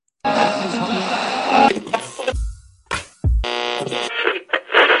You're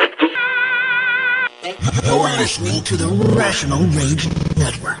listening to the Rational Rage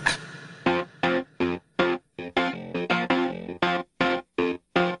Network.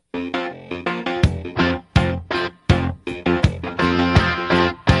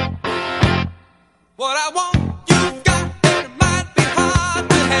 What I want, you've got, and it might be hard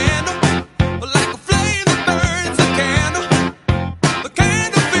to handle. But like a flame that burns a candle, the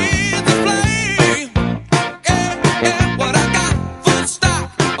candle feeds the flame. Yeah, yeah, what I got, full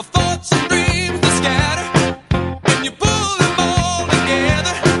stock of thoughts and dreams to scatter. When you pull them all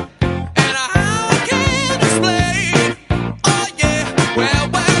together, and how I can't explain. Oh yeah, well,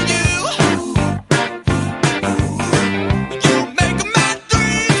 you make my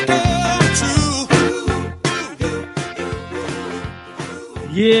dreams come true.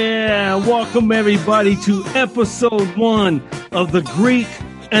 Yeah, welcome everybody to episode 1 of the Greek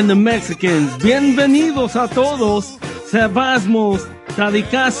and the Mexicans. Bienvenidos a todos. Sebasmos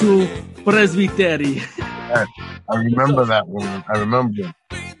Tadikasu Presbiteri. I remember that one. I remember.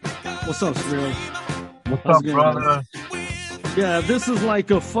 What's up, Spiro? What's How's up, it going, brother? Yeah, this is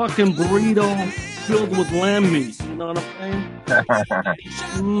like a fucking burrito filled with lamb meat. You know what I'm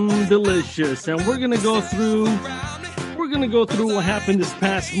saying? Delicious. And we're gonna go through what happened this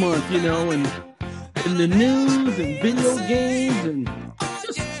past month, you know, and in the news and video games and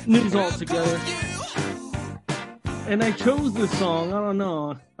just news altogether. And I chose this song. I don't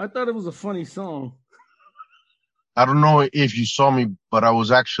know. I thought it was a funny song. I don't know if you saw me, but I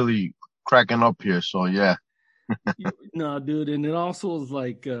was actually cracking up here. So yeah. No, dude. And it also is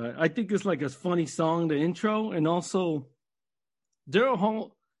like, I think it's like a funny song, the intro. And also, Daryl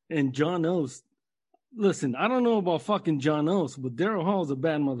Hall and John Oates. Listen, I don't know about fucking John Oates, but Daryl Hall is a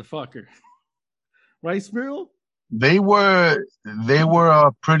bad motherfucker. Right, Spiro? They were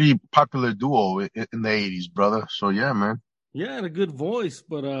a pretty popular duo in the 80s, brother. So yeah, man. Yeah, had a good voice,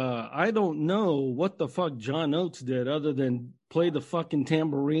 but I don't know what the fuck John Oates did other than play the fucking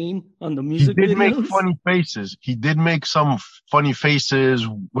tambourine on the music videos. He did make funny faces. He did make some funny faces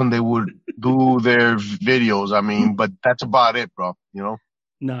when they would do their videos. I mean, but that's about it, bro. You know?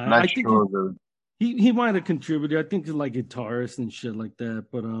 Nah, I think he might have contributed. I think he's like guitarist and shit like that.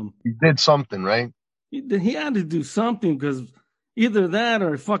 But he did something, right? He had to do something because either that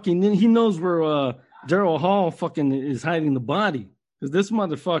or fucking he knows where Daryl Hall fucking is hiding the body because this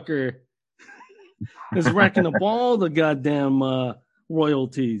motherfucker is racking up all the goddamn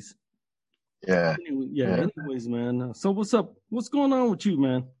royalties. Yeah. Anyways, man. So what's up? What's going on with you,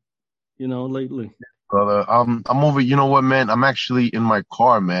 man? You know, lately. Brother, I'm over. You know what, man? I'm actually in my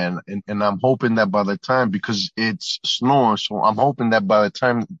car, man, and I'm hoping that by the time, because it's snowing, so I'm hoping that by the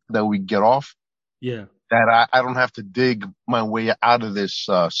time that we get off, yeah, that I don't have to dig my way out of this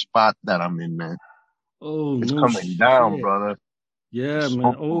spot that I'm in, man. Oh, it's no coming shit. down, brother. Yeah, it's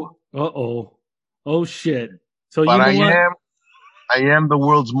man. Oh shit. So but you know what? I am the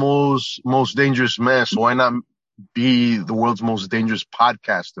world's most dangerous man, so why not be the world's most dangerous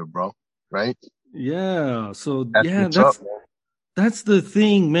podcaster, bro? Right? Yeah. So that's the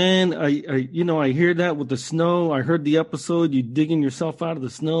thing, man. I hear that with the snow. I heard the episode, you digging yourself out of the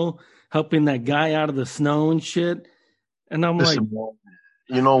snow, helping that guy out of the snow and shit. And I'm Listen, man,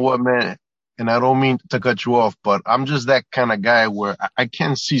 you know what, man? And I don't mean to cut you off, but I'm just that kind of guy where I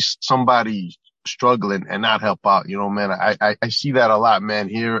can see somebody struggling and not help out. You know, man, I see that a lot, man,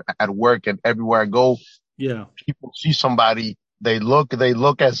 here at work and everywhere I go. Yeah. People see somebody, they look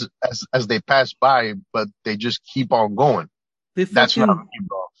as they pass by, but they just keep on going. That's not me,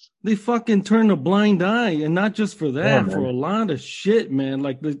 bro. They fucking turn a blind eye, and not just for that, Yeah, for a lot of shit, man.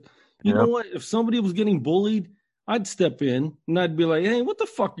 Like you know what? If somebody was getting bullied, I'd step in and I'd be like, "Hey, what the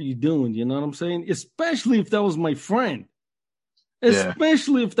fuck are you doing?" You know what I'm saying? Especially if that was my friend.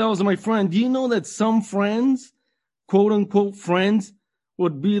 Especially if that was my friend. Do you know that some friends, quote unquote friends,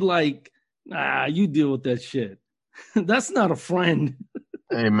 would be like, you deal with that shit. That's not a friend.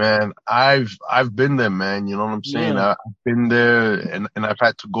 Hey, man, I've been there, man. You know what I'm saying? Yeah. I've been there and I've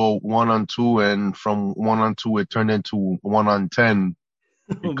had to go 1-on-2, and from 1-on-2 it turned into 1-on-10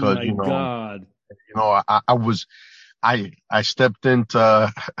 because, God. I stepped in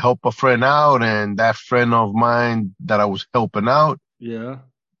to help a friend out, and that friend of mine that I was helping out,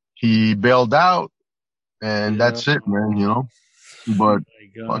 he bailed out, and that's it, man, you know? But,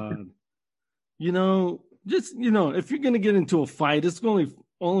 God. You know, just, if you're going to get into a fight, it's only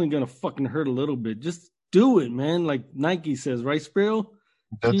going to fucking hurt a little bit. Just do it, man. Like Nike says, right, Spiro?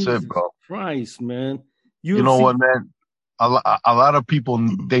 That's Jesus it, bro. Christ, man. You know what, man? A lot of people,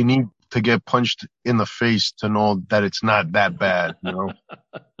 they need to get punched in the face to know that it's not that bad, you know?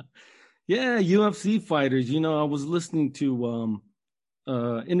 Yeah, UFC fighters. I was listening to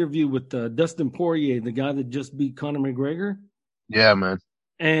interview with Dustin Poirier, the guy that just beat Conor McGregor. Yeah, man.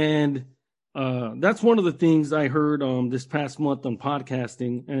 And that's one of the things I heard this past month on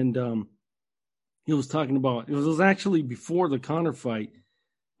podcasting. And he was talking about, it was actually before the Conor fight,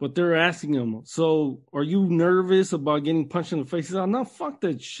 but they're asking him, so are you nervous about getting punched in the face? He's like, no, fuck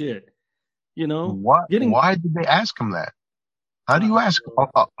that shit. Why did they ask him that? How do you ask?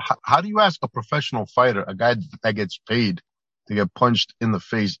 How do you ask a professional fighter, a guy that gets paid, to get punched in the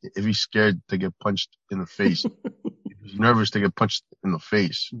face if he's scared to get punched in the face? If he's nervous to get punched in the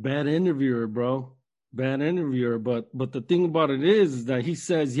face. Bad interviewer, bro. Bad interviewer. But the thing about it is that he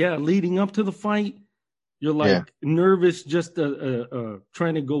says, yeah, leading up to the fight, you're like nervous just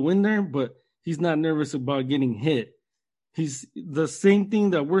trying to go in there, but he's not nervous about getting hit. He's the same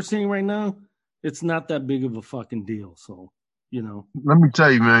thing that we're saying right now. It's not that big of a fucking deal. So, Let me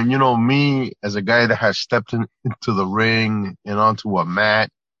tell you, man, me as a guy that has stepped into the ring and onto a mat,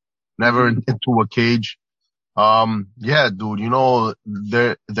 never into a cage. Yeah, dude,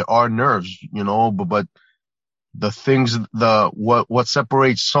 there are nerves, but the things, what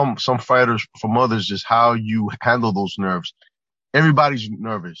separates some fighters from others is how you handle those nerves. Everybody's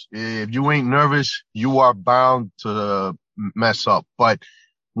nervous. If you ain't nervous, you are bound to mess up. But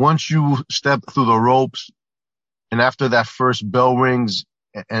once you step through the ropes, and after that first bell rings,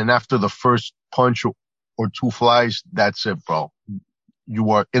 and after the first punch or two flies, that's it, bro.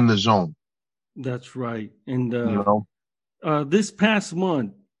 You are in the zone. That's right. And this past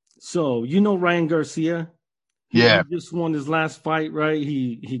month, so Ryan Garcia? He just won his last fight, right?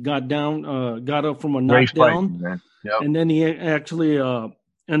 He got down, got up from a knockdown, man. Yep. And then he actually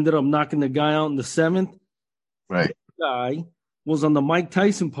ended up knocking the guy out in the 7th. Right. This guy was on the Mike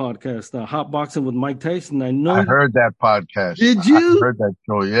Tyson podcast, Hot Boxing with Mike Tyson. I heard that podcast. Did you? I heard that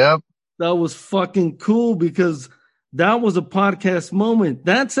show. Yep. That was fucking cool because that was a podcast moment.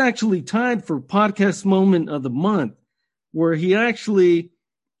 That's actually tied for podcast moment of the month, where he actually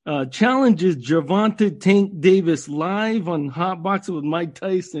challenges Gervonta Tank Davis live on Hot Boxing with Mike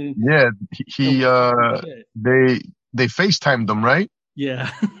Tyson. Yeah, they FaceTimed them, right?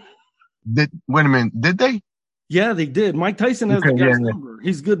 Yeah. Wait a minute, did they? Yeah, they did. Mike Tyson has the guy's number.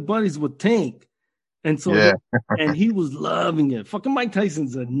 He's good buddies with Tank. And so and he was loving it. Fucking Mike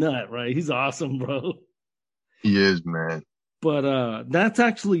Tyson's a nut, right? He's awesome, bro. He is, man. But that's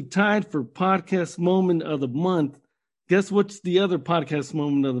actually tied for podcast moment of the month. Guess what's the other podcast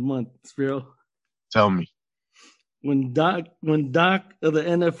moment of the month, Spiro? Tell me. When Doc of the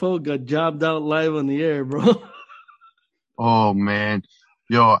NFL got jobbed out live on the air, bro. Oh, man.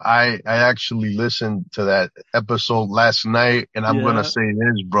 Yo, I actually listened to that episode last night, and I'm going to say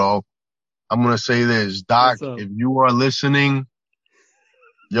this, bro. I'm going to say this. Doc, if you are listening,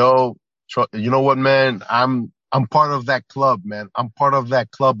 yo, you know what, man? I'm part of that club, man. I'm part of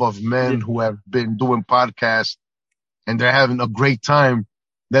that club of men who have been doing podcasts, and they're having a great time.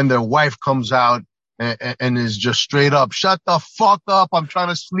 Then their wife comes out and is just straight up, shut the fuck up. I'm trying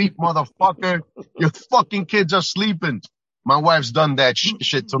to sleep, motherfucker. Your fucking kids are sleeping. My wife's done that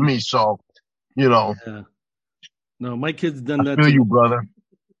shit to me. So, Yeah. No, my kid's done that I feel you, brother.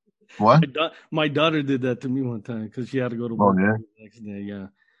 What? My daughter did that to me one time because she had to go to work the next day. Yeah.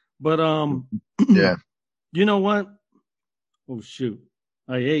 But, yeah. You know what? Oh, shoot.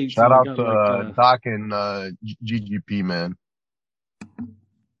 I ate. Shout out to Doc and GGP, man.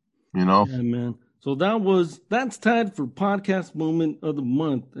 Yeah, man. So that's tied for podcast moment of the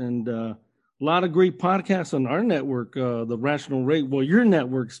month. And a lot of great podcasts on our network, the Rational Rage. Well, your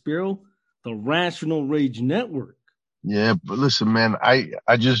network, Spiro, the Rational Rage Network. Yeah, but listen, man,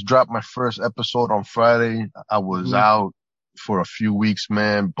 I just dropped my first episode on Friday. I was out for a few weeks,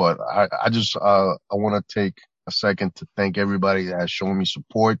 man, but I just I want to take a second to thank everybody that has shown me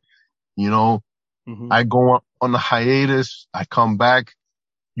support. I go on the hiatus, I come back,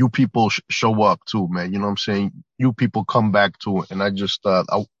 you people show up too, man. You know what I'm saying? You people come back too. And I just, I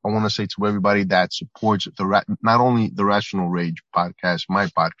want to say to everybody that supports not only the Rational Rage podcast, my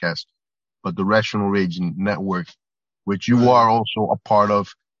podcast, but the Rational Rage Network, which you are also a part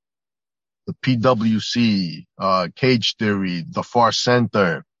of, the PWC, Cage Theory, The Far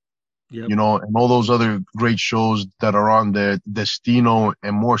Center, and all those other great shows that are on there. Destino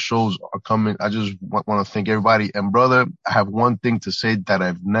and more shows are coming. I just want to thank everybody. And brother, I have one thing to say that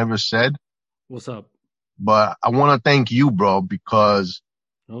I've never said. What's up? But I want to thank you, bro, because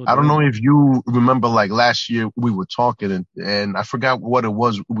I don't know if you remember, like last year we were talking and I forgot what it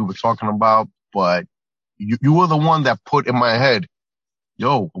was we were talking about, but you were the one that put in my head,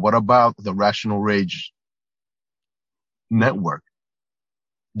 yo, what about the Rational Rage Network?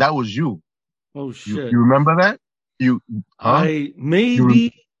 That was you. Oh You shit! remember that? Huh? I You,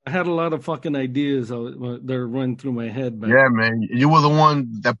 I had a lot of fucking ideas that are running through my head back. yeah, man. You were the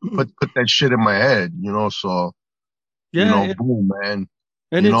one that put that shit in my head, so, Yeah, boom, man.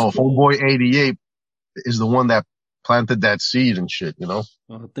 and it's cool. Homeboy88 is the one that planted that seed and shit. Oh,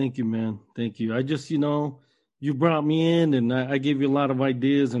 thank you, man. Thank you. I just, you brought me in, and I gave you a lot of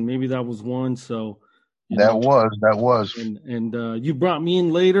ideas, and maybe that was one. So, That was. and you brought me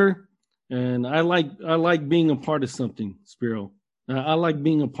in later, and I like being a part of something, Spiro. I like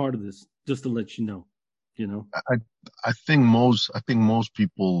being a part of this. Just to let you know, you know. I, I think most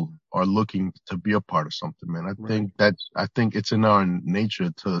people are looking to be a part of something, man. Right. I think it's in our nature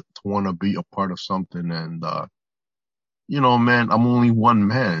to want to be a part of something. And, man, I'm only one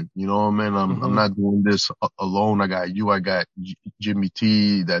man, man. I'm Uh-huh. not doing this alone. I got you. I got Jimmy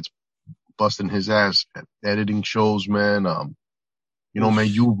T that's busting his ass at editing shows, man. Well, Man,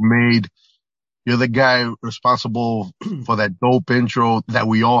 you're the guy responsible for that dope intro that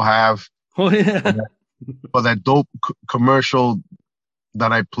we all have, oh for yeah. that dope commercial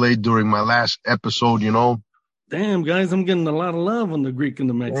that I played during my last episode. Damn, guys, I'm getting a lot of love on the Greek and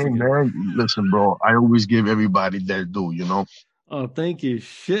the Hey, Mexican. man, listen, bro, I always give everybody their due. Oh, thank you.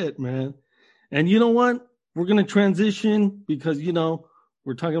 Shit, man. And you know what? We're going to transition because,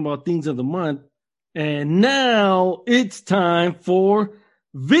 we're talking about things of the month. And now it's time for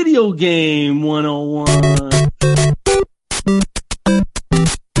Video Game 101.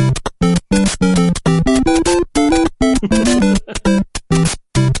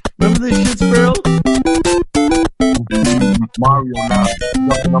 Remember this shit, Sparrow? Mario now,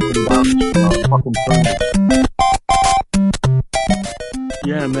 jumping up and down, fucking turning.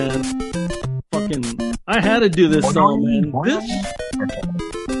 Yeah, man. Fucking, I had to do this song, man.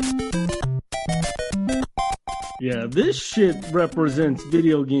 This shit represents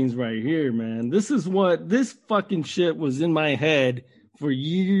video games right here, man. This fucking shit was in my head for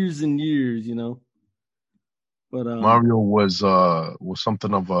years and years, But Mario was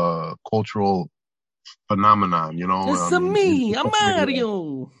something of a cultural phenomenon, it's I a mean, me, a yeah.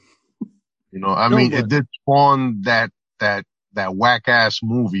 Mario. I No, mean, but it did spawn that whack ass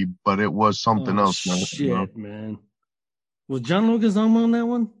movie, but it was something oh else, man. shit, man. Was John Leguizamo on that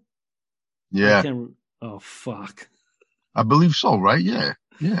one? I Yeah, can't. Oh fuck. I believe so, right? Yeah,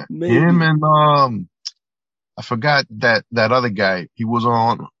 yeah. Him Maybe. and I forgot that other guy. He was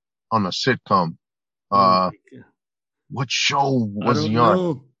on a sitcom. Oh Uh, my god. what show I was don't he on?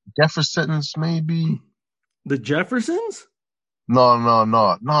 know. Jeffersons, maybe? The Jeffersons? No,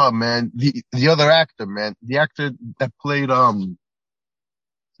 man. The other actor, man. The actor that played And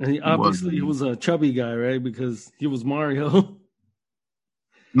he was obviously he was a chubby guy, right? Because he was Mario.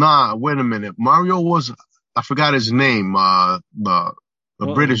 nah. Wait a minute. Mario was I forgot his name. The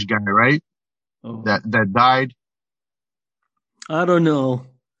Uh-oh. British guy, right? Oh. That died. I don't know.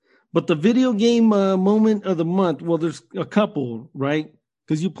 But the video game moment of the month, well, there's a couple, right?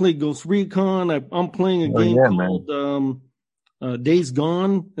 Because you play Ghost Recon. I'm playing a Oh game yeah, man. called Days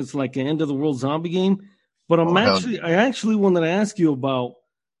Gone. It's like an end of the world zombie game. But Oh hell I actually wanted to ask you about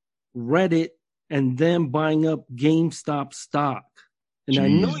Reddit and them buying up GameStop stock. And I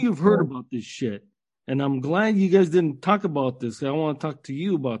know jeez, you've heard bro. about this shit. And I'm glad you guys didn't talk about this. I want to talk to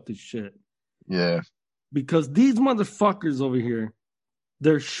you about this shit. Yeah. Because these motherfuckers over here,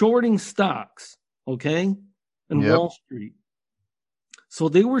 they're shorting stocks, okay, in Yep. Wall Street. So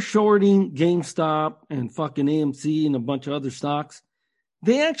they were shorting GameStop and fucking AMC and a bunch of other stocks.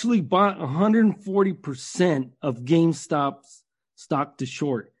 They actually bought 140% of GameStop's stock to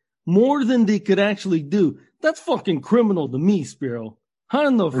short, more than they could actually do. That's fucking criminal to me, Spiro. How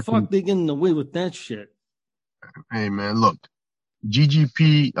in the Listen, fuck they getting away with that shit? hey man, look.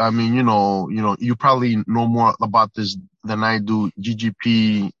 GGP, I mean, you probably know more about this than I do.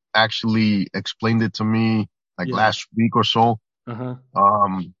 GGP actually explained it to me like Yeah. last week or so. Uh-huh.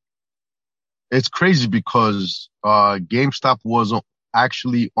 It's crazy because, GameStop was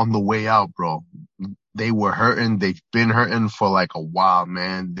actually on the way out, bro. They were hurting. They've been hurting for like a while,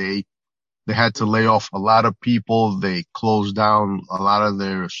 man. They had to lay off a lot of people. They closed down a lot of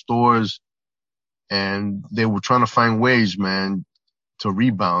their stores and they were trying to find ways, man, to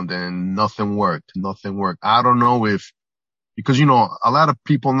rebound and nothing worked. Nothing worked. I don't know because, a lot of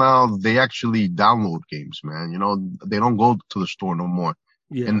people now, they actually download games, man. They don't go to the store no more.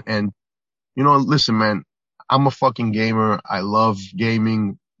 Yeah. And, listen, man, I'm a fucking gamer. I love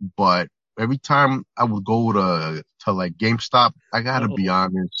gaming, but every time I would go to like GameStop, I gotta be Uh-oh.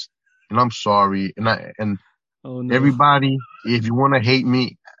 honest, and I'm sorry. And Oh no. everybody, if you want to hate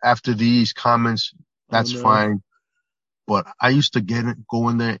me after these comments, Oh that's no. fine. But I used to go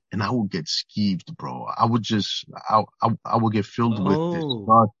in there and I would get skeeved, bro. I would get filled with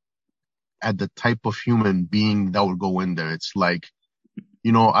disgust at the type of human being that would go in there. It's like,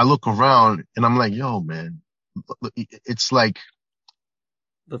 I look around and I'm like, yo, man, it's like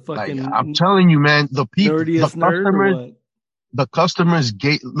the fucking I'm telling you, man, the people, nerdiest nerd or what? The customers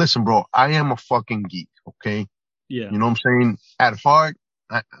listen, bro, I am a fucking geek. Okay. Yeah. You know what I'm saying? At heart,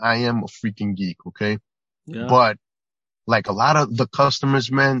 I am a freaking geek. Okay. Yeah. But like a lot of the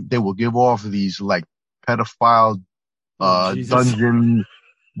customers, man, they will give off these like pedophile, dungeon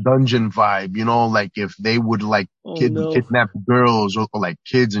vibe, like if they would like kidnap girls or like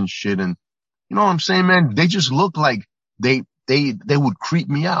kids and shit. And you know what I'm saying, man? They just look like they would creep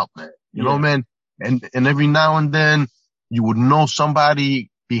me out, man. You know, man? And every now and then you would know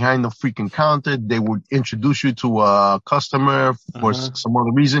somebody behind the freaking counter. They would introduce you to a customer for some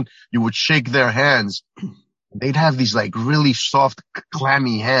other reason. You would shake their hands. They'd have these like really soft,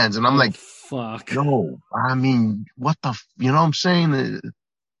 clammy hands. And I'm like, fuck. No, I mean, what you know what I'm saying?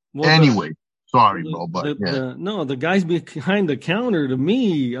 Well, anyway, sorry, bro, but the guys behind the counter to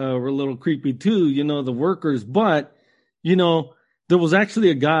me were a little creepy too, the workers. But, there was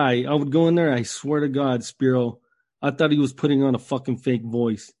actually a guy, I would go in there, I swear to God, Spiro, I thought he was putting on a fucking fake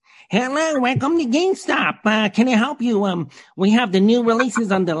voice. Hello, welcome to GameStop. Can I help you? We have the new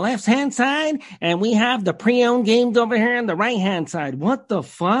releases on the left-hand side, and we have the pre-owned games over here on the right-hand side. What the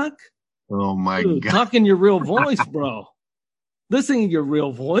fuck? Oh my Dude, God. Talking your real voice, bro. This ain't your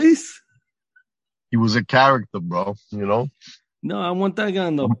real voice. He was a character, bro, No, I want that guy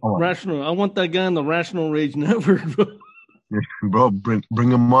on the Rational Rage Network, bro. Bro,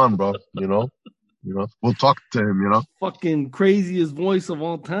 bring him on, bro, We'll talk to him, Fucking craziest voice of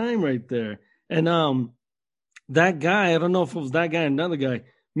all time right there. And that guy, I don't know if it was that guy or another guy,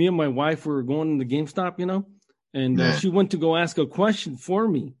 me and my wife were going to GameStop, and she went to go ask a question for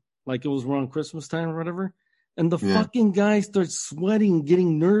me, like it was around Christmas time or whatever. And the fucking guy starts sweating,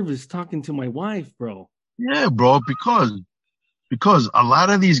 getting nervous talking to my wife, bro. Yeah, bro, because a lot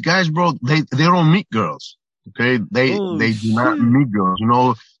of these guys, bro, they don't meet girls. Okay? They do not meet girls.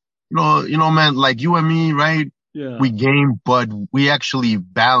 Man, like you and me, right? Yeah. We game, but we actually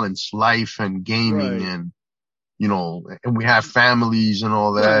balance life and gaming and, and we have families and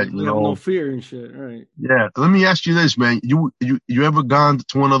all that, right. We have no fear and shit, right? Yeah. Let me ask you this, man. You ever gone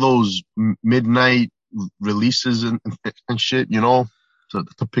to one of those midnight releases and shit, to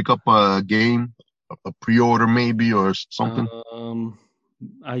pick up a game, a pre-order maybe or something?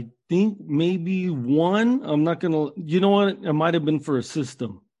 I think maybe one. I'm not gonna. You know what? It might have been for a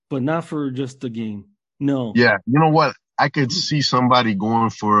system, but not for just the game. No. Yeah. You know what? I could see somebody going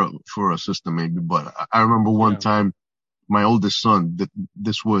for a system maybe, but I remember one time my oldest son.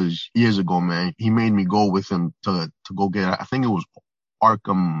 This was years ago, man. He made me go with him to go get. I think it was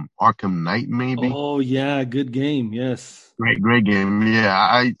Arkham Knight, maybe. Oh yeah, good game. Yes. Great game. Yeah,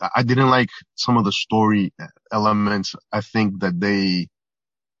 I didn't like some of the story elements. I think that they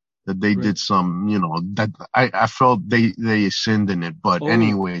did some, that I felt they sinned in it. But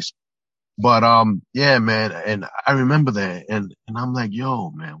anyways, yeah, man. And I remember that, and I'm like,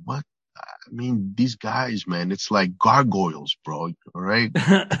 yo, man, what? I mean, these guys, man, it's like gargoyles, bro. All right,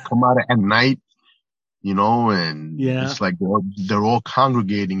 come out at night. And it's like they're all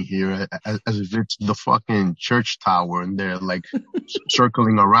congregating here as if it's the fucking church tower and they're like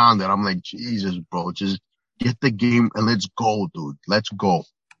circling around it. I'm like, Jesus, bro, just get the game and let's go, dude. Let's go.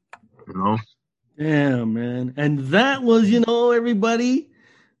 Yeah, man. And that was, everybody,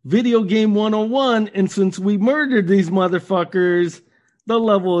 Video Game 101. And since we murdered these motherfuckers, the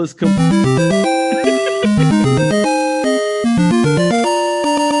level is complete.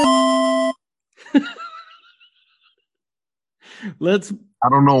 I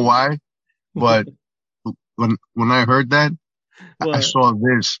don't know why, but when I heard that, I saw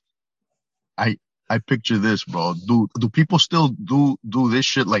this. I picture this, bro. Do people still do this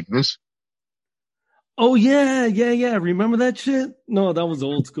shit like this? Oh yeah. Remember that shit? No, that was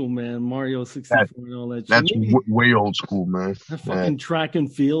old school, man. Mario 64 and all that shit. That's way old school, man. That fucking track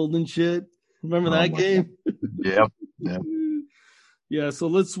and field and shit. Remember that game? Yep. Yeah, so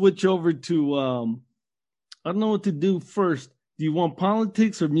let's switch over to I don't know what to do first. Do you want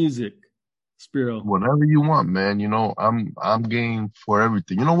politics or music, Spiro? Whatever you want, man. I'm game for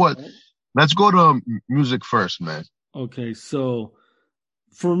everything. You know what? Let's go to music first, man. Okay, so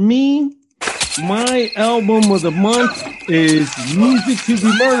for me, my album of the month is Music to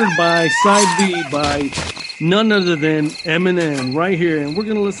Be Murdered by Side B by none other than Eminem right here, and we're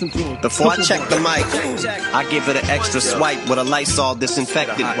gonna listen to him. Before I check the mic, I give it an extra swipe with a Lysol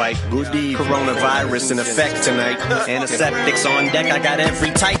disinfectant wipe. Coronavirus in effect tonight. Antiseptics on deck, I got every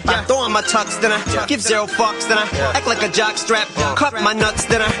type. I throw on my tux, then I give zero fucks, then I act like a jock strap. Cup my nuts,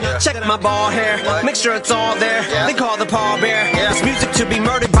 then I check my ball hair. Make sure it's all there. They call the pallbearer. It's music to be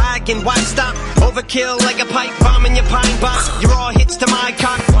murdered by. Can why stop? Overkill like a pipe bomb in your pine box. You're all hits to my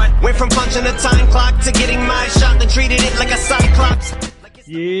cock. Went from punching the time clock to getting my shot and treated it like a cyclops.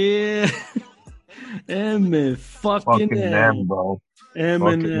 Yeah. Eminem, fucking M, bro.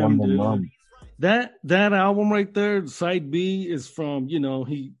 Eminem, dude. That album right there, side B, is from,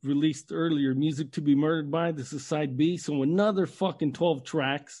 he released earlier Music to be Murdered by. This is side B, so another fucking 12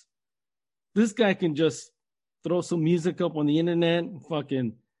 tracks. This guy can just throw some music up on the internet.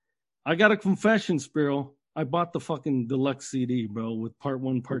 Fucking, I got a confession, Spiro. I bought the fucking deluxe CD, bro, with part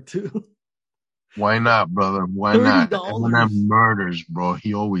 1, part 2. Why not, brother? Why not? Eminem murders, bro.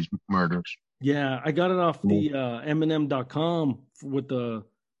 He always murders. Yeah, I got it off the Eminem.com with a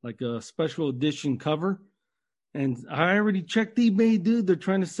special edition cover. And I already checked eBay, dude. They're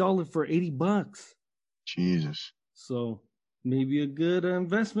trying to sell it for $80. Jesus. So maybe a good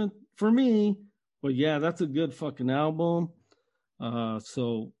investment for me. But yeah, that's a good fucking album.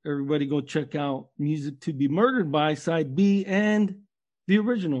 So everybody go check out Music to be Murdered by side B and the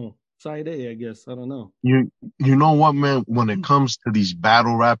original side A, I guess. I don't know. You know what, man? When it comes to these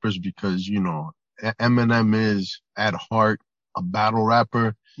battle rappers, because, Eminem is at heart a battle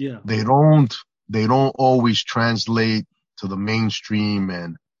rapper. Yeah. They don't always translate to the mainstream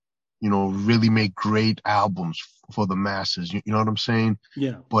and, really make great albums for the masses. You know what I'm saying?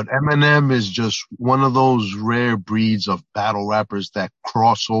 Yeah. But Eminem is just one of those rare breeds of battle rappers that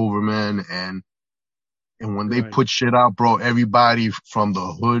cross over, man. And when they put shit out, bro, everybody from the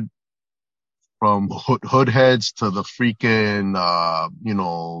hood, from hood heads to the freaking,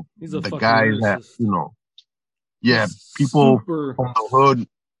 the guys that, yeah, people from the hood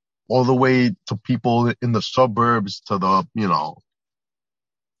all the way to people in the suburbs to the,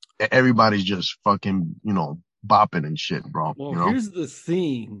 everybody's just fucking, bopping and shit, bro. Well, here's the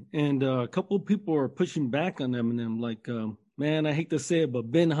thing, and a couple of people are pushing back on Eminem. Like, man, I hate to say it,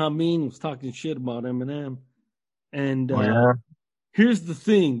 but Ben Hameen was talking shit about Eminem. And here's the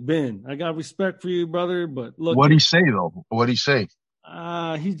thing, Ben. I got respect for you, brother, but look. What'd he say though? What'd he say?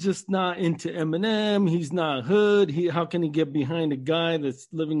 He's just not into Eminem. He's not hood. How can he get behind a guy that's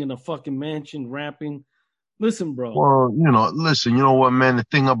living in a fucking mansion rapping? Listen, bro. Well, listen, you know what, man? The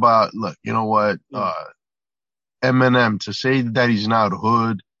thing about, look, you know what? Eminem, to say that he's not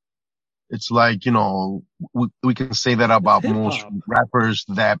hood, it's like, we can say that about most rappers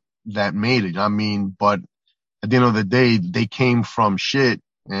that made it. I mean, but at the end of the day, they came from shit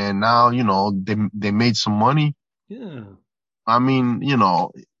and now, they made some money. Yeah. I mean,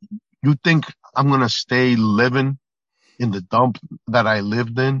 you think I'm going to stay living in the dump that I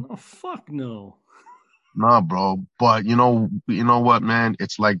lived in? Oh, fuck no. Nah, bro. But you know what, man?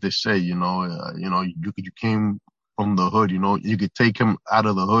 It's like they say, you came from the hood, you could take him out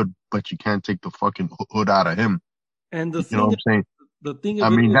of the hood, but you can't take the fucking hood out of him. And the thing, you know what I'm saying? The thing I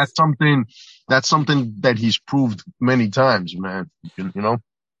mean, that's something that he's proved many times, man.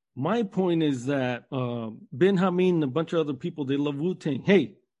 My point is that Ben Hameen and a bunch of other people, they love Wu-Tang.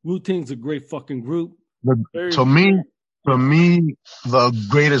 Hey, Wu-Tang's a great fucking group. To me, the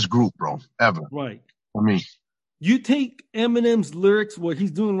greatest group, bro, ever. Right. For me. You take Eminem's lyrics, what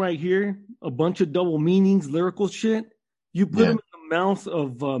he's doing right here, a bunch of double meanings, lyrical shit. You put him in the mouth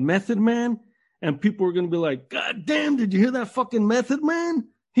of Method Man, and people are going to be like, God damn, did you hear that fucking Method Man?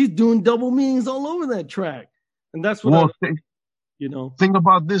 He's doing double meanings all over that track. And that's what Think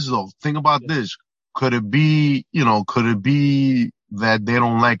about this, though. Think about this. Could it be that they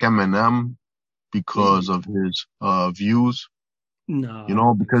don't like Eminem because of his views?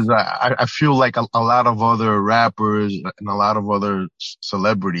 No. Because I feel like a lot of other rappers and a lot of other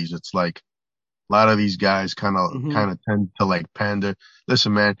celebrities, it's like a lot of these guys kind of tend to like pander.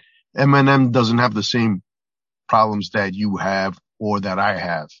 Listen, man, Eminem doesn't have the same problems that you have or that I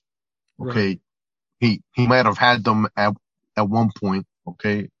have. Okay. Right. He might have had them at one point.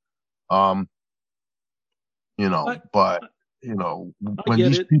 Okay. But when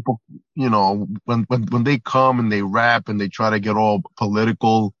these people, when they come and they rap and they try to get all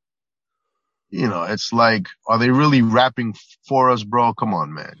political, it's like, are they really rapping for us, bro? Come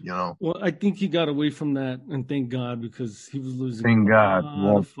on, man. Well, I think he got away from that, and thank God, because he was losing a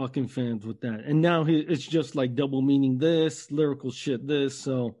lot of fucking fans with that. And now it's just like double meaning this, lyrical shit this.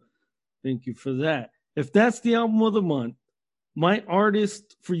 So thank you for that. If that's the album of the month, my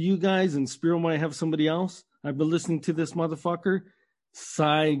artist for you guys, and Spiro might have somebody else, I've been listening to this motherfucker.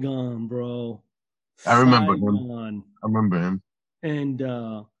 Saigon, bro. I remember him. Saigon. I remember him. And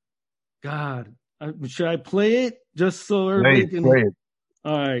God, should I play it just so everybody can? Play it.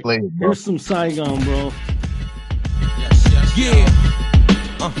 All right. Play it, bro. Here's some Saigon, bro. Yeah.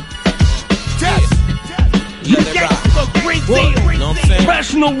 Let it rock. Know what I'm saying?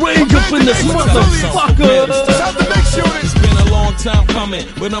 Rational Rage up in this motherfucker. It's been a long time coming,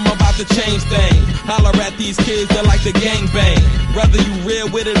 but I'm about to change things. Holler at these kids that like to gang bang. Whether you real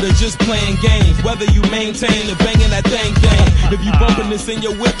with it or just playing games. Whether you maintain or banging that thing. If you bumping this in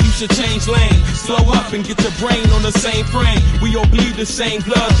your whip, you should change lane. Slow up and get your brain on the same frame. We all bleed the same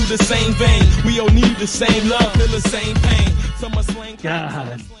blood through the same vein. We all need the same love, feel the same pain. Some are slang.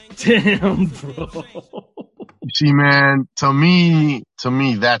 God damn, bro. See, man, to me,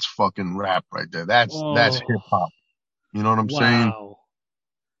 that's fucking rap right there. That's hip hop. You know what I'm saying? Wow.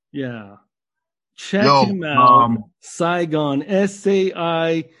 Yeah. Check him out. Saigon,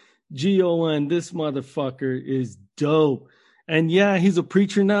 Saigon. This motherfucker is dope. And yeah, he's a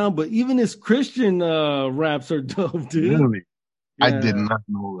preacher now, but even his Christian raps are dope, dude. Really? Yeah. I did not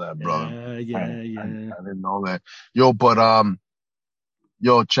know that, brother. Yeah. I didn't know that. Yo,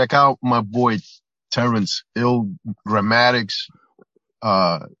 check out my boy Terrence, Ill Grammatics.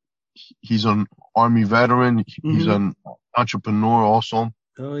 He's an Army veteran. He's an entrepreneur also.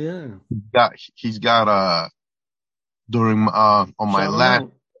 Oh yeah. He's got during on my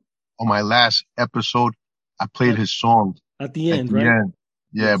last episode, I played his song at the end, right? End.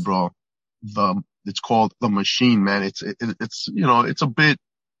 Yeah, yes. Bro. It's called The Machine, man. It's it's a bit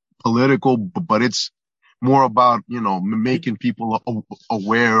political, but it's more about, making people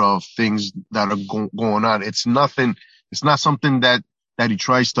aware of things that are going on. It's not something that he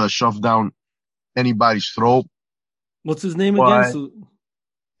tries to shove down anybody's throat. What's his name again?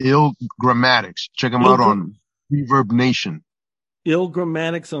 Ill Grammatics. Check him out on Reverb Nation. Ill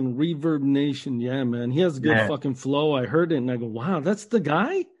Grammatics on Reverb Nation. Yeah, man. He has a good fucking flow. I heard it and I go, wow, that's the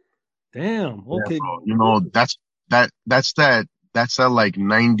guy? Damn. Okay. Yeah, bro. That's that like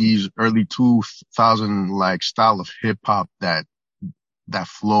 90s, early 2000 like style of hip hop, that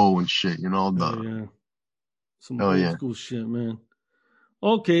flow and shit, yeah. Some old school shit, man.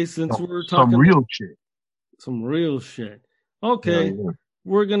 Okay, since we're talking some real shit. Okay. Yeah.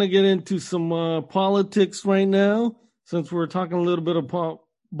 We're going to get into some politics right now, since we're talking a little bit about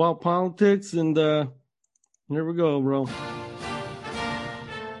politics. And here we go, bro.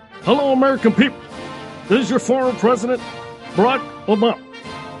 Hello, American people. This is your former president, Barack Obama.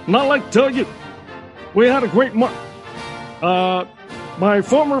 And I'd like to tell you, we had a great month. My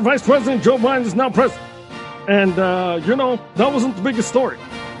former vice president, Joe Biden, is now president. And, that wasn't the biggest story.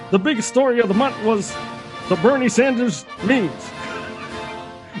 The biggest story of the month was the Bernie Sanders memes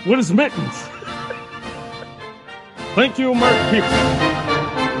with his mittens. Thank you, American people.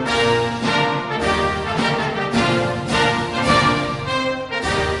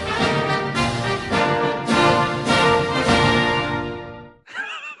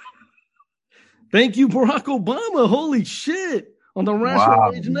 Thank you, Barack Obama. Holy shit. On the Rational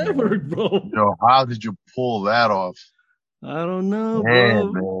Rage Network, bro. Yo, how did you pull that off? I don't know, bro.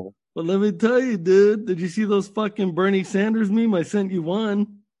 Man. But let me tell you, dude. Did you see those fucking Bernie Sanders meme? I sent you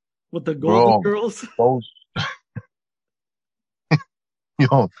one with the Golden Girls.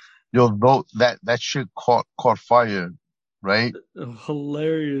 That shit caught fire, right?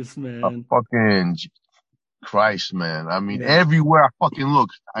 Hilarious, man. Fucking Christ, man. I mean, everywhere I fucking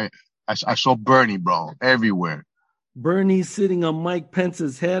looked, I saw Bernie, bro, everywhere. Bernie sitting on Mike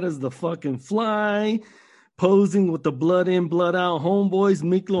Pence's head as the fucking fly, posing with the blood in, blood out homeboys,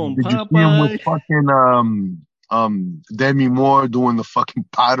 Miklo and Popeye. Did you see him with fucking Demi Moore doing the fucking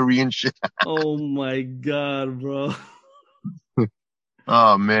pottery and shit? Oh my god, bro.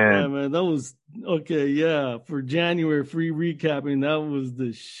 Oh man. Yeah, man, that was okay. Yeah, for January free recapping, that was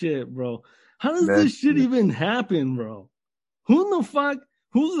the shit, bro. How does this shit even happen, bro? Who the fuck?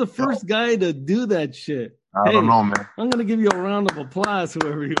 Who's the first guy to do that shit? I don't know, man. I'm going to give you a round of applause,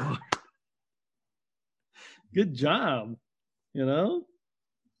 whoever you are. Good job.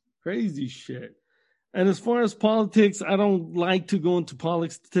 Crazy shit. And as far as politics, I don't like to go into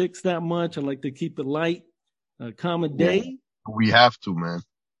politics that much. I like to keep it light, common day. We have to, man.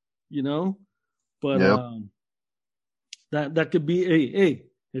 But that could be, hey,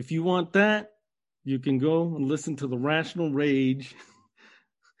 if you want that, you can go and listen to the Rational Rage.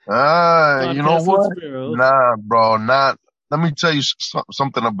 You know what? Nah, bro, not. Let me tell you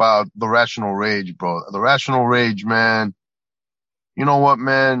something about the Rational Rage, bro. The Rational Rage, man. You know what,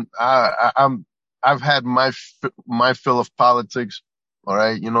 man? I've had my fill of politics. All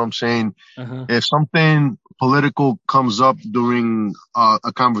right. You know what I'm saying? Uh-huh. If something political comes up during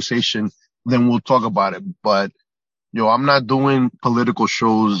a conversation, then we'll talk about it. But yo, I'm not doing political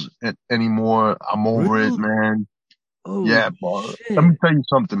shows anymore. I'm over it, Really? man. Oh, Yeah, bro. Let me shit. tell you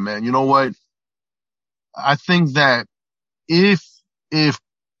something, man. You know what? I think that if if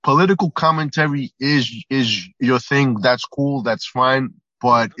political commentary is your thing, that's cool, that's fine.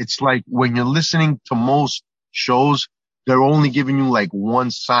 But it's like when you're listening to most shows, they're only giving you like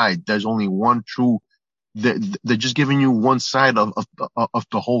one side. There's only one true. They're just giving you one side of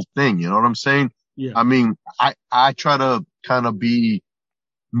the whole thing. You know what I'm saying? Yeah. I mean, I try to kind of be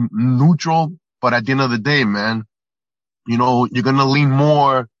neutral, but at the end of the day, man, you know, you're gonna lean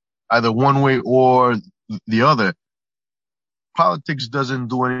more either one way or the other. Politics doesn't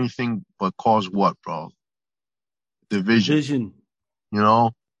do anything but cause what, bro? Division, Division. you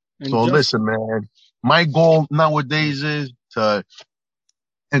know? And So just listen, man, my goal nowadays is to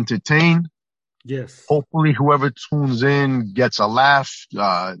entertain. yes. Hopefully whoever tunes in gets a laugh,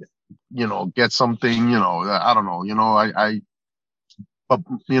 you know, get something, you know, I don't know, you know, but,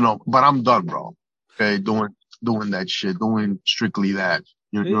 you know, but I'm done, bro. Okay. Doing that shit, doing strictly that.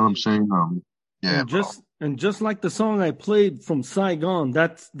 You know what I'm saying? Yeah, bro. And just like the song I played from Saigon,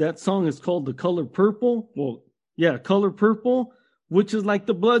 that song is called The Color Purple. Well, yeah, Color Purple, which is like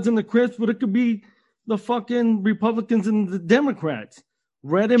the Bloods and the Crips, but it could be the fucking Republicans and the Democrats.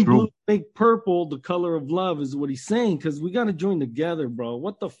 Red and True. blue make purple the color of love is what he's saying, because we got to join together, bro.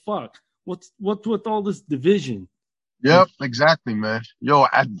 What the fuck? What's with all this division? Yep, exactly, man. Yo,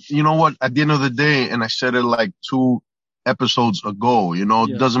 you know what? At the end of the day, and I said it like 2 episodes ago, you know,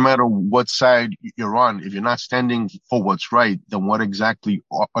 it Yeah. doesn't matter what side you're on. If you're not standing for what's right, then what exactly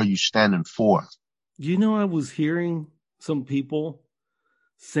are you standing for? You know, I was hearing some people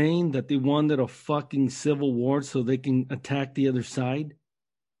saying that they wanted a fucking civil war so they can attack the other side.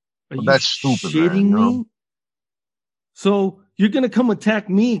 Are But you that's stupid, man. shitting You know? me? So you're gonna come attack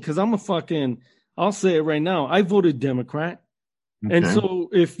me because I'm a fucking. I'll say it right now. I voted Democrat, and Okay. so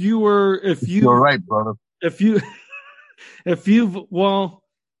if you're right, brother. if you've well,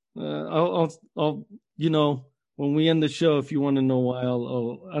 I'll you know, when we end the show, if you want to know why,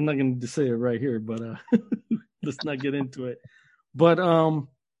 I'm not going to say it right here, but let's not get into it. But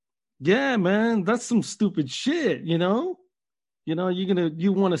yeah, man, that's some stupid shit, you know. You know,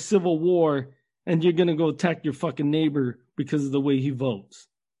 you want a civil war, and you're gonna go attack your fucking neighbor because of the way he votes.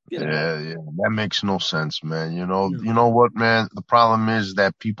 Yeah, that makes no sense, man. You know, No. you know what, man? The problem is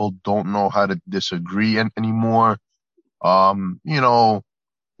that people don't know how to disagree anymore. You know,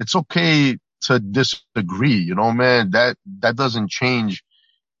 it's okay to disagree, you know, man. That doesn't change.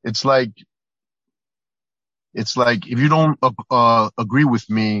 It's like if you don't agree with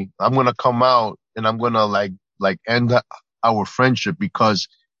me, I'm gonna come out and I'm gonna like end our friendship because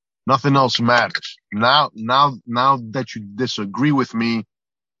nothing else matters. Now that you disagree with me,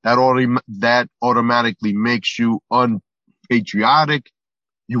 that automatically makes you unpatriotic.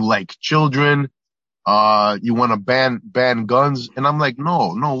 You like children. You want to ban guns. And I'm like,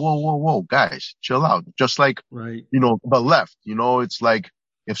 no, whoa, guys, chill out. Just like, Right. you know, the left, you know, it's like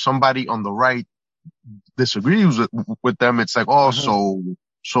if somebody on the right disagrees with them, it's like, oh,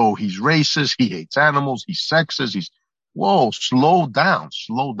 so he's racist. He hates animals. He's sexist. Whoa, slow down.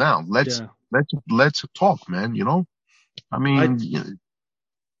 Let's talk, man. You know, I mean,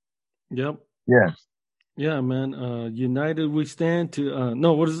 Yep. yeah. Yeah, man. United we stand. To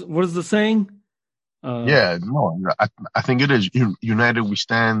no, what is the saying? Yeah, no, I think it is. United we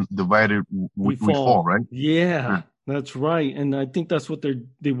stand, divided we fall, right? Yeah, that's right. And I think that's what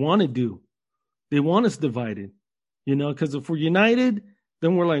they want to do. They want us divided, you know, because if we're united,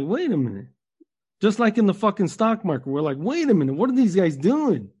 then we're like, wait a minute. Just like in the fucking stock market, we're like, wait a minute, what are these guys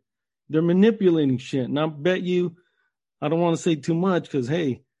doing? They're manipulating shit. And I bet you, I don't want to say too much because,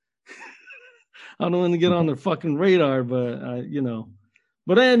 hey, I don't want to get on their fucking radar, but, you know.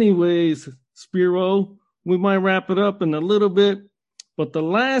 But anyways, Spiro, we might wrap it up in a little bit. But the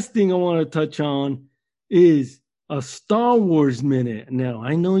last thing I want to touch on is a Star Wars minute. Now,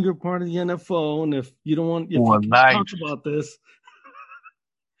 I know you're part of the NFO, and if you can talk about this,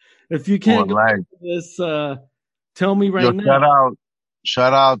 if you can't go into this, tell me right now.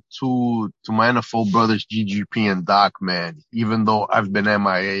 Shout out to my NFL brothers, GGP and Doc, man. Even though I've been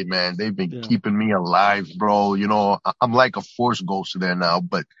MIA, man, they've been keeping me alive, bro. You know, I'm like a force ghost there now,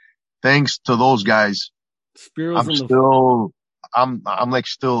 but thanks to those guys, I'm like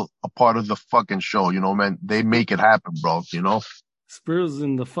still a part of the fucking show, you know, man. They make it happen, bro, you know. Spiro's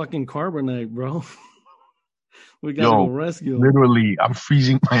in the fucking carbonite, bro. We gotta go rescue him. Literally, I'm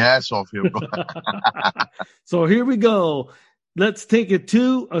freezing my ass off here, bro. So here we go. let's take it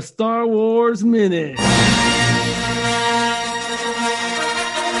to a Star Wars minute.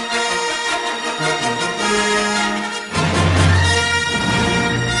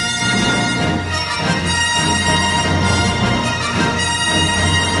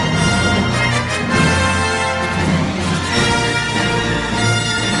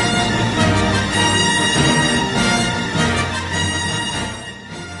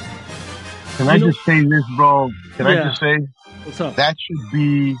 Can I just say this, bro? Can I Yeah. just say What's up? that should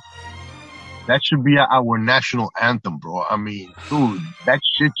be our national anthem, bro. I mean, dude, that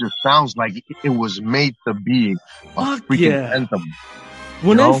shit just sounds like it was made to be a Fuck freaking yeah. anthem.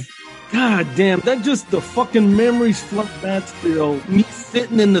 When You know? God damn, that just the fucking memories flood back, Spiro. Me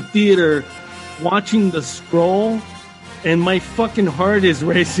sitting in the theater watching the scroll, and my fucking heart is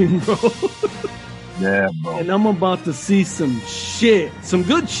racing, bro. Yeah, bro. And I'm about to see some shit, some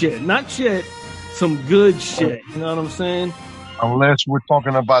good shit, not shit, some good shit. You know what I'm saying? Unless we're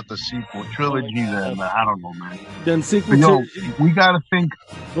talking about the sequel trilogy, then I don't know, man. Then sequel But yo, trilogy, we gotta think.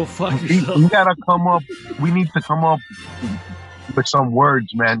 go fuck We yourself. gotta come up. We need to come up with some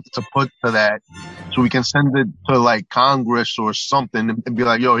words, man, to put to that, so we can send it to like Congress or something and be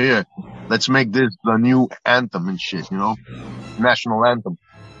like, yo, here, let's make this the new anthem and shit. You know, national anthem.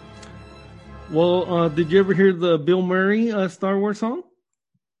 Well, did you ever hear the Bill Murray Star Wars song?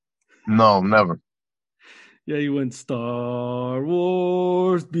 No, never. Yeah, he went Star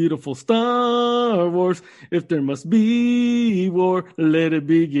Wars, beautiful Star Wars. If there must be war, let it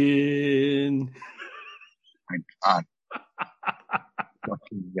begin. My God.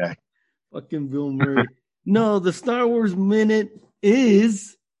 Fucking guy. Fucking Bill Murray. No, the Star Wars minute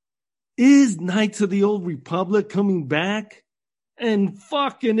is Knights of the Old Republic coming back? And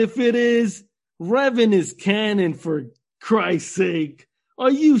fucking if it is, Revan is canon, for Christ's sake.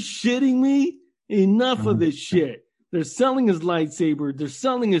 Are you shitting me? Enough of this shit. They're selling his lightsaber. They're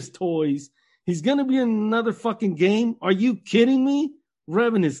selling his toys. He's going to be in another fucking game. Are you kidding me?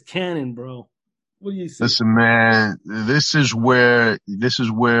 Revan is canon, bro. What do you say? Listen, man, this is where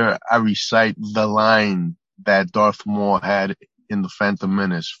I recite the line that Darth Maul had in the Phantom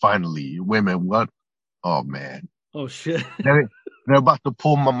Menace. Finally, wait a minute, what? Oh man, Oh shit. they're about to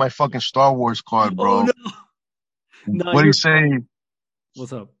pull my fucking Star Wars card, bro. Oh, no. What do you say?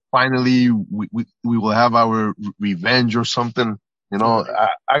 What's up? Finally, we will have our revenge or something. You know,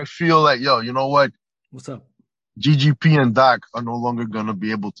 I feel like, yo, you know what? What's up? GGP and Doc are no longer gonna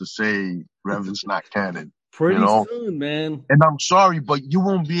be able to say Revan's not canon. Pretty you know? soon, man. And I'm sorry, but you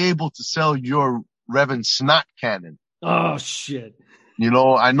won't be able to sell your Revan snot cannon. Oh shit. You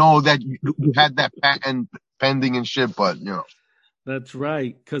know, I know that you had that patent pending and shit, but you know. That's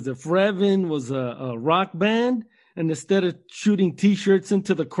right. Because if Revan was a rock band, and instead of shooting T-shirts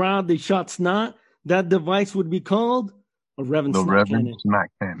into the crowd, they shot snot, that device would be called a Revan The snot Revan cannon. snot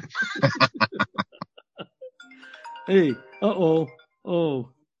cannon. Hey, oh. Oh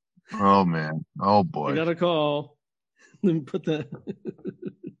man. Oh boy. I got a call. Let me put that.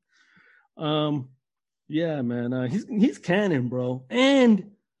 Yeah, man. He's canon, bro.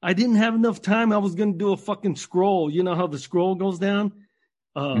 And I didn't have enough time. I was gonna do a fucking scroll. You know how the scroll goes down?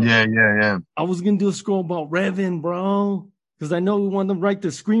 Yeah. I was gonna do a scroll about Revan, bro, because I know we want to write the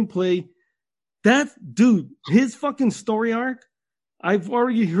screenplay. That dude, his fucking story arc. I've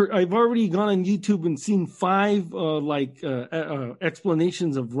already gone on YouTube and seen 5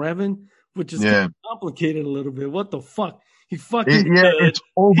 explanations of Revan, which is kind of complicated a little bit. What the fuck? He fucking it's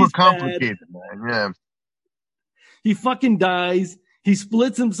overcomplicated, man. Yeah. He fucking dies. He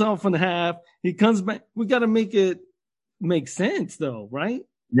splits himself in half. He comes back. We got to make it make sense, though, right?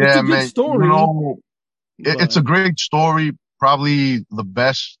 Yeah, it's a good man. story. You know, it's a great story. Probably the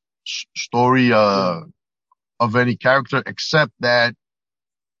best story of any character, except that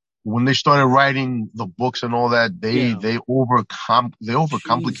when they started writing the books and all that, they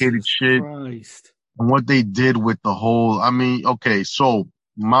overcomplicated Jesus shit. Christ. And what they did with the whole, I mean, okay, so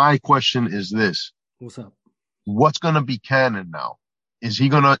my question is this. What's up? What's gonna be canon now? Is he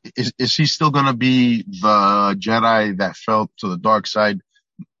still gonna be the Jedi that fell to the dark side,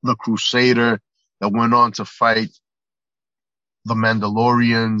 the Crusader that went on to fight the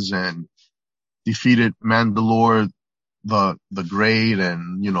Mandalorians and defeated Mandalore the Great,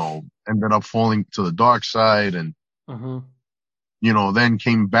 and you know, ended up falling to the dark side, and you know, then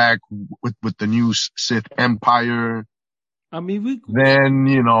came back with the new Sith Empire. I mean, then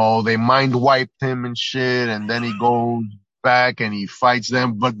you know, they mind wiped him and shit, and then he goes back and he fights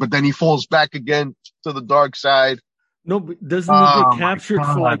them, but then he falls back again to the dark side. No, but doesn't he get captured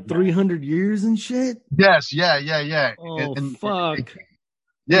for like 300 years and shit? Yes, yeah. Oh, fuck.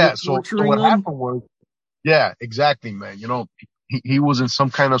 Yeah, so what happened was, Yeah, exactly, man. He was in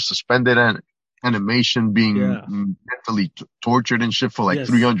some kind of suspended animation being Yeah. mentally tortured and shit for like Yes.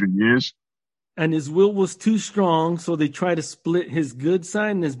 300 years. And his will was too strong, so they tried to split his good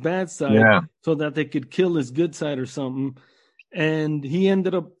side and his bad side Yeah. so that they could kill his good side or something. And he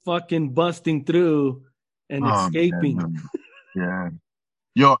ended up fucking busting through and Oh, escaping. man. Yeah.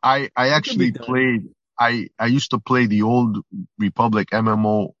 Yo, I It could be actually done. played, I used to play the old Republic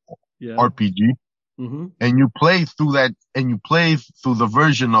MMO Yeah. RPG. Mm-hmm. And you play through that, and you play through the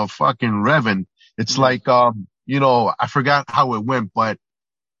version of fucking Revan. It's Yeah. like, I forgot how it went, but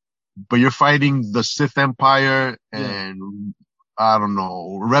you're fighting the Sith Empire, and I don't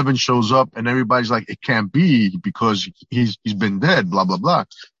know, Revan shows up, and everybody's like, it can't be because he's been dead, blah blah blah.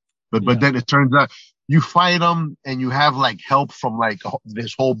 But then it turns out you fight him, and you have like help from like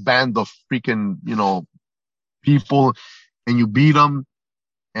this whole band of freaking people, and you beat him.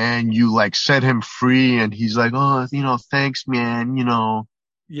 And you like set him free, and he's like, oh, thanks, man.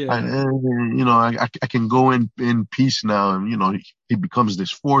 Yeah. I can go in peace now. And, he becomes this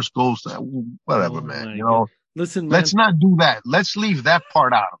force ghost, whatever, Oh, man. my God. Listen, man. Let's not do that. Let's leave that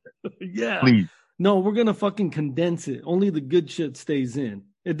part out of it. Yeah. Please. No, we're going to fucking condense it. Only the good shit stays in.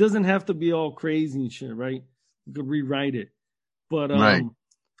 It doesn't have to be all crazy and shit, right? We could rewrite it. But Right.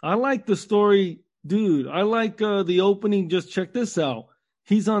 I like the story. Dude, I like the opening. Just check this out.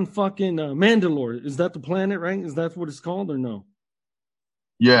 He's on fucking Mandalore. Is that the planet, right? Is that what it's called or no?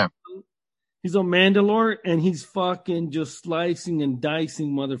 Yeah. He's on Mandalore and he's fucking just slicing and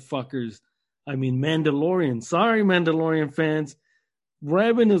dicing motherfuckers. I mean, Mandalorian. Sorry, Mandalorian fans.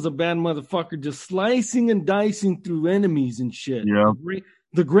 Revan is a bad motherfucker, just slicing and dicing through enemies and shit. Yeah.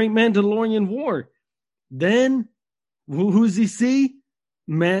 The Great Mandalorian War. Then, who's he see?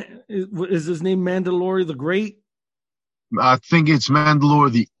 Is his name Mandalore the Great? I think it's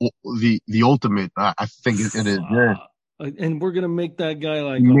Mandalore, the ultimate. I think it is. Yeah. And we're gonna make that guy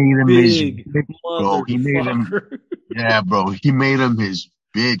like He made him his big bitch, bro. He made him. motherfucker. Yeah, bro. He made him his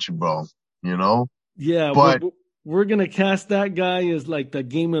bitch, bro. Yeah, But we're gonna cast that guy as like the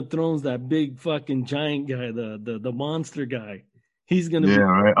Game of Thrones, that big fucking giant guy, the monster guy. He's gonna be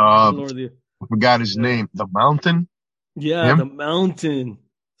right. I forgot his name. The Mountain. Yeah, Him? the Mountain.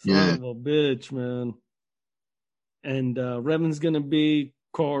 Son Yeah. of a bitch, man. And Revan's gonna be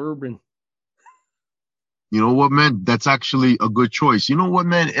Carl Urban. You know what, man? That's actually a good choice. You know what,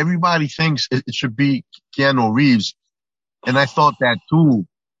 man? Everybody thinks it should be Keanu Reeves, and I thought that too,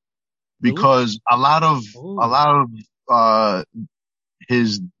 because a lot of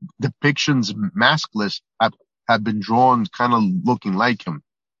his depictions maskless have been drawn kind of looking like him.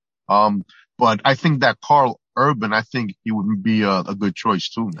 But I think that Carl Urban, I think he would be a good choice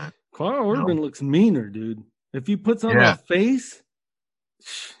too, man. Carl Urban looks meaner, dude. If he puts on that face,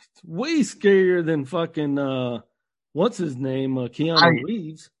 it's way scarier than fucking what's his name, Keanu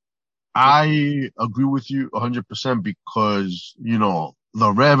Reeves. I agree with you 100% because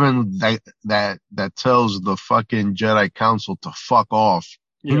the Reverend that tells the fucking Jedi Council to fuck off,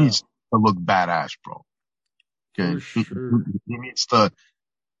 he needs to look badass, bro. Okay, for sure. He needs to,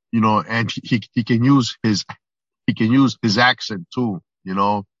 and he can use his accent too,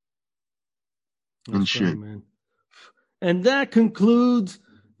 and That's shit. right, man. And that concludes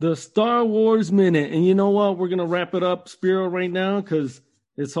the Star Wars Minute. And you know what? We're going to wrap it up, Spiro, right now because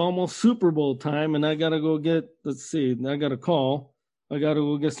it's almost Super Bowl time. And I got to go I got a call. I got to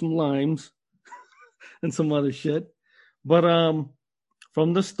go get some limes and some other shit. But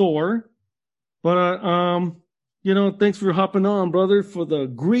from the store. But, thanks for hopping on, brother, for the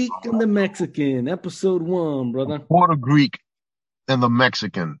Greek and the Mexican, episode 1, brother. Puerto Greek and the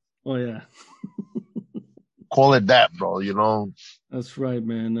Mexican. Oh, yeah. Call it that, bro, That's right,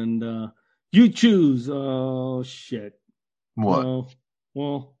 man. And you choose. Oh, shit. What? No.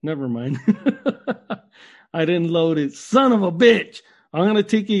 Well, never mind. I didn't load it. Son of a bitch. I'm going to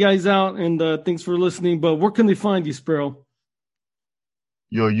take you guys out, and thanks for listening. But where can they find you, Spiro?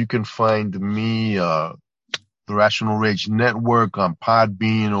 Yo, you can find me, the Rational Rage Network on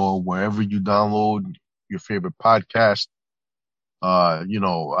Podbean or wherever you download your favorite podcast. I've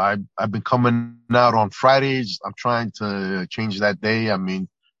been coming out on Fridays. I'm trying to change that day. I mean,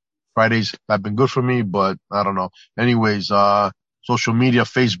 Fridays have been good for me, but I don't know. Anyways, social media,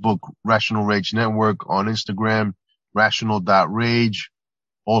 Facebook, Rational Rage Network, on Instagram, rational.rage.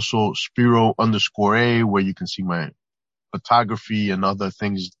 Also Spiro_A, where you can see my photography and other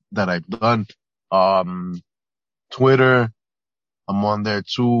things that I've done. Twitter, I'm on there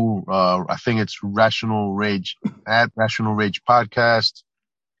too. I think it's Rational Rage at Rational Rage Podcast.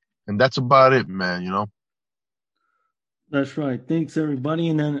 And that's about it, man, That's right. Thanks, everybody.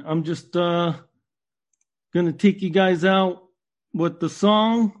 And then I'm just Gonna take you guys out with the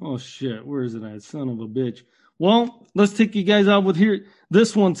song. Oh shit, where is it at? Son of a bitch. Well, let's take you guys out with here.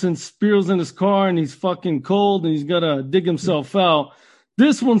 This one, since Spiro's in his car and he's fucking cold and he's gotta dig himself out.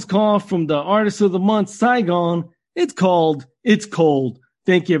 This one's called from the Artist of the Month, Saigon. It's called It's Cold.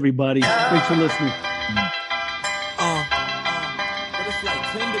 Thank you, everybody. Thanks for listening. But it's like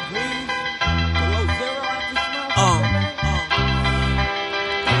 10 degrees below zero out this month.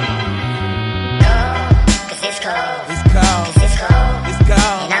 It's cold. It's cold. It's cold. It's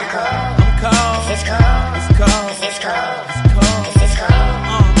cold. And I'm cold. I'm cold. It's cold. It's cold. It's cold. It's cold. It's cold.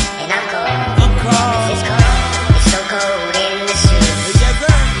 And I'm cold. I'm cold. It's cold. It's so cold in the city.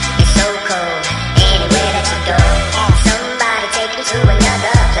 Together. It's so cold anywhere that you go. Somebody take me to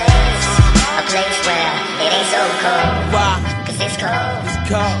another place. A place where it ain't so cold. Why? 'Cause it's cold. It's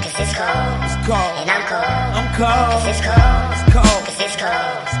cold. 'Cause it's cold. It's cold. And I'm cold. I'm cold. 'Cause it's cold. It's cold. 'Cause it's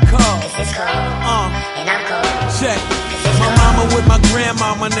cold. It's cold. 'Cause it's cold. And I'm cold. Check. My mama with my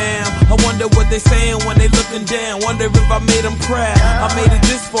grandmama now. I wonder what they saying when they looking down. Wonder if I made them proud. I made it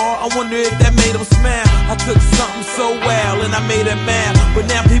this far. I wonder if that made them smile. I took something so well and I made it mad. But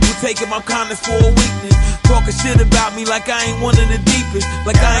now people taking my kindness for a weakness. Talking shit about me like I ain't one of the deepest.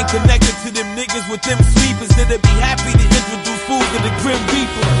 Like I ain't connected to them niggas with them sweepers. That'd be happy to introduce food to the grim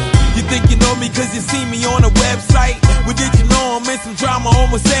reaper. You think you know me cause you see me on a website? Well, did you know I'm in some drama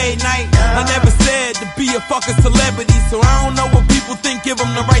almost every night? I never said to be a fucking celebrity, so I don't know what people think give them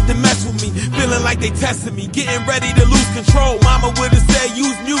the right to mess with me. Feeling like they testing me, getting ready to lose control. Mama would've said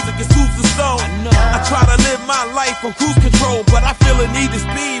use music, it soothes the soul. I try to live my life on cruise control, but I feel a need to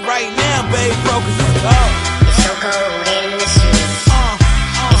speed right now, babe, bro, cause it's cold. It's so cold in the streets.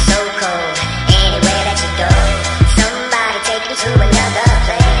 It's so cold anywhere that you go. Somebody take me to another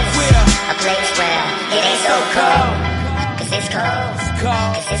place. A place where it ain't so cold. 'Cause it's cold. It's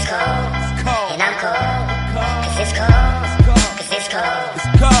cold. 'Cause it's cold. It's cold. And I'm cold. Cold. 'Cause it's cold. It's cold. 'Cause it's cold. It's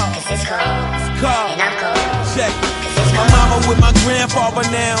cold. 'Cause it's cold. It's cold. And I'm cold. Check. 'Cause it's My cold. mama with my grandfather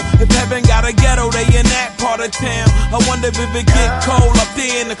now. If heaven got a ghetto, they in that part of town. I wonder if it get cold up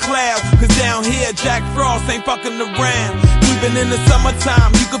there in the clouds. Cause down here, Jack Frost ain't fucking around. Even in the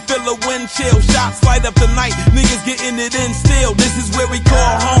summertime, you can feel a wind chill. Shots light up the night, niggas getting it in still. This is where we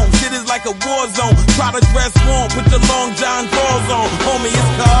call home. Shit is like a war zone. Try to dress warm, put your long john drawers on. Homie,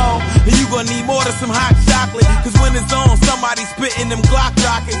 it's cold, and you gonna need more than some hot chocolate. Cause when it's on, somebody spitting them Glock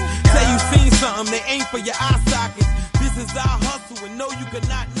rockets. Say you seen something, they ain't for your eye sockets. This is our hustle, and no, you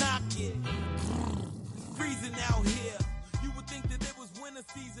cannot knock it. Freezing out here. You would think that it was winter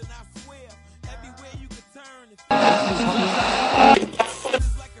season, I swear. Everywhere you could turn.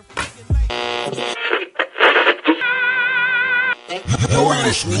 It's like a freaking night. You're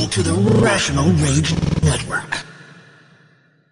listening to the Rational Rage